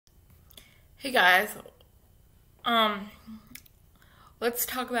Hey guys, um, let's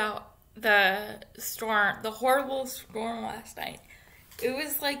talk about the horrible storm last night. It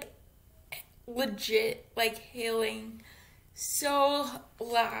was like legit, like hailing so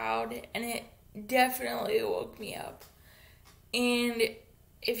loud, and it definitely woke me up. And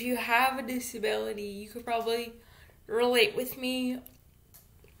if you have a disability, you could probably relate with me.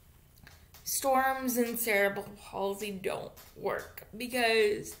 Storms and cerebral palsy don't work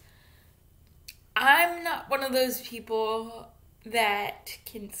because I'm not one of those people that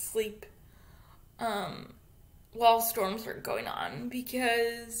can sleep while storms are going on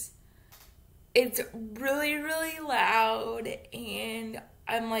because it's really, really loud and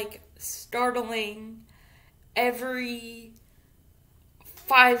I'm like startling every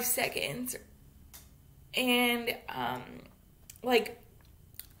 5 seconds. And like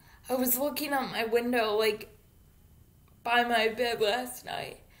I was looking out my window, like by my bed last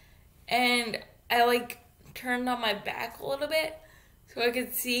night, and I like turned on my back a little bit so I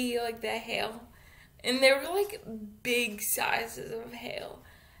could see like the hail. And they were like big sizes of hail.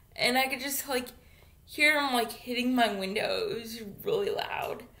 And I could just like hear them like hitting my window. It was really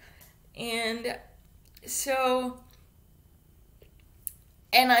loud. And so,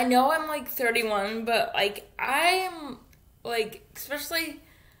 and I know I'm like 31, but like I am like, especially,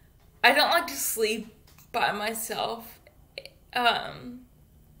 I don't like to sleep by myself.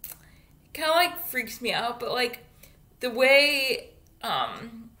 Kind of like freaks me out, but like the way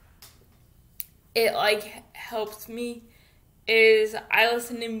it like helps me is I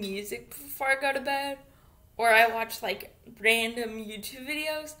listen to music before I go to bed, or I watch like random YouTube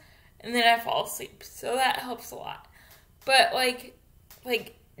videos and then I fall asleep. So that helps a lot. But like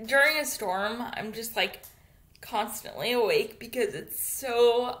during a storm, I'm just like constantly awake because it's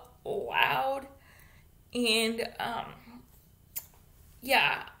so loud. And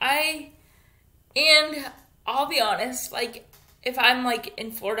yeah, and I'll be honest, like, if I'm, like,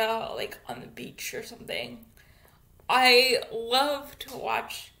 in Florida, like, on the beach or something, I love to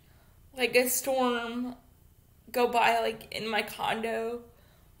watch, like, a storm go by, like, in my condo,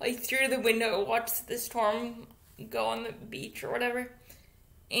 like, through the window, watch the storm go on the beach or whatever.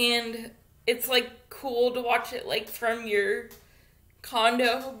 And it's, like, cool to watch it, like, from your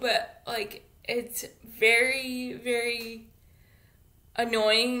condo, but, like, it's very, very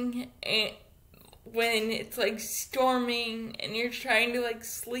annoying when it's like storming and you're trying to like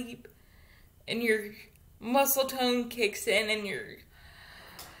sleep and your muscle tone kicks in and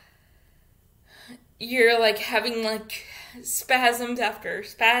you're like having like spasms after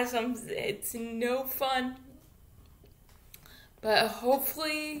spasms. It's no fun. But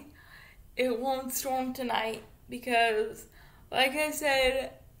hopefully it won't storm tonight because like I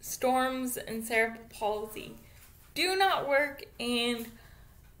said, storms and cerebral palsy do not work, and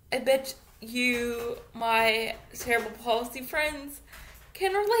I bet you, my cerebral palsy friends,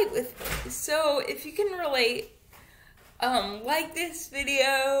 can relate with me. So if you can relate, like this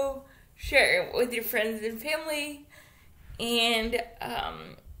video, share it with your friends and family, and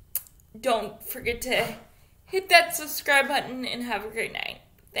don't forget to hit that subscribe button and have a great night.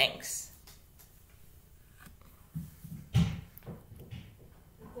 Thanks.